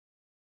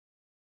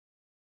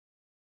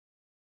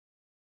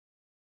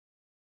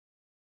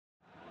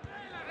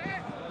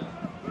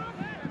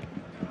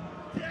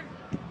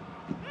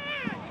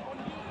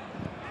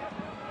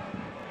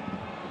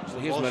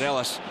here's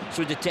Morelos,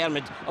 so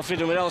determined.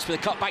 Alfredo Morelos with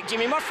a cut back.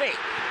 Jamie Murphy.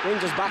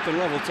 Rangers back on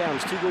level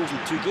terms. 2 goals in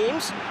 2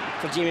 games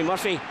for Jamie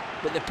Murphy.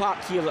 But the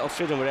part here that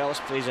Alfredo Morelos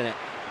plays in it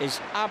is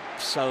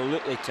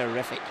absolutely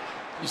terrific.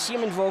 You see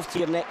him involved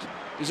here, Nick.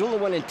 He's only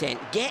one intent.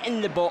 Get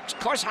in the box,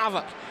 cause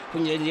havoc.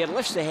 When you're in there,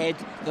 lifts the head,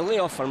 the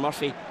layoff for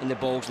Murphy, and the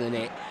ball's in the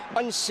net.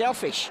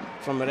 Unselfish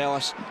from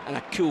Morelos, and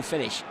a cool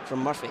finish from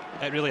Murphy.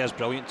 It really is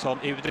brilliant, Tom.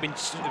 It would have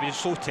been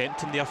so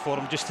tempting there for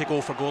him just to go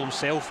for goal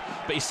himself,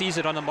 but he sees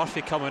the run of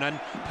Murphy coming in,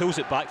 pulls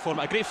it back for him.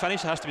 A great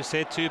finish, it has to be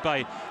said too,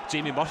 by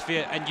Jamie Murphy.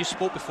 And you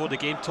spoke before the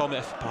game, Tom,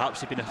 if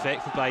perhaps he'd been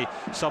affected by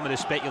some of the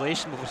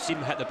speculation. We've seen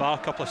him hit the bar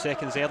a couple of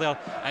seconds earlier,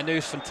 and now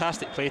it's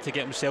fantastic play to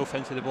get himself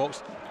into the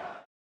box.